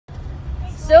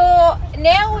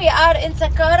now we are in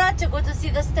Saqqara to go to see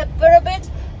the step pyramid.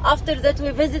 After that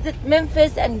we visited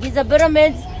Memphis and Giza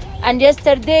pyramids. And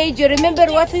yesterday, do you remember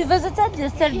what we visited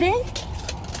yesterday?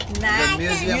 The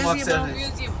museum of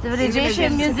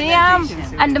Civilization Museum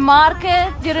and the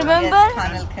market. Do you remember?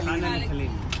 Yes,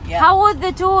 yeah. How was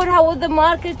the tour? How was the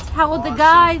market? How was the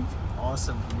guide?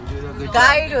 Awesome. You did a good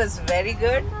Guide was very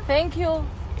good. Thank you.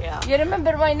 Yeah. You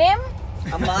remember my name?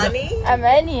 Amani.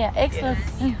 Amani. Excellent.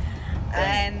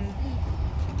 And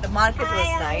the market was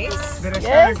nice. The Yes.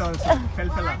 restaurant also.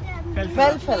 Felfala.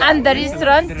 Felfala. And the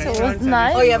restaurant was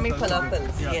nice. Oh, yummy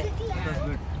falafels. Yeah. It was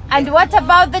good. And what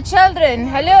about the children?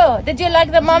 Hello. Did you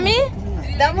like the mommy?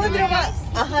 Damudrama.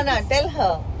 Ahana, tell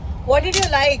her. What did you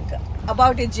like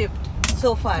about Egypt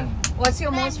so far? What's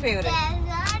your most favorite?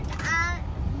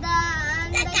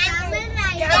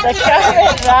 The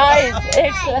camel ride.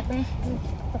 Excellent.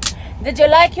 Did you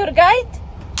like your guide?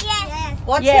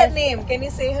 What's Yes. her name? Can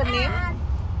you say her name?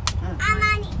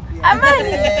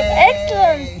 Amani.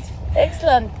 Excellent.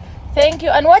 Excellent. Thank you.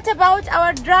 And what about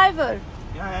our driver?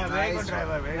 Yeah, very good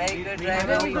driver. Very good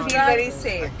driver. We feel very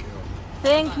safe.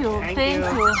 Thank you. Thank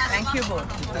you. Thank you both.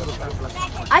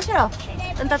 أشرف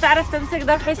أنت تعرف تمسك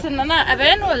ده بحيث إن أنا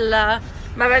أبان ولا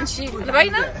ما بانش؟ أنا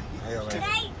باينة؟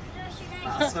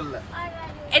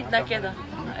 إدنا كده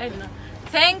إدنا.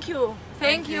 Thank you.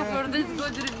 Thank you for this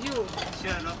good review.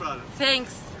 Sure, no problem.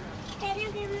 Thanks.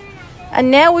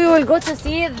 And now we will go to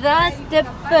see the step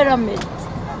pyramid.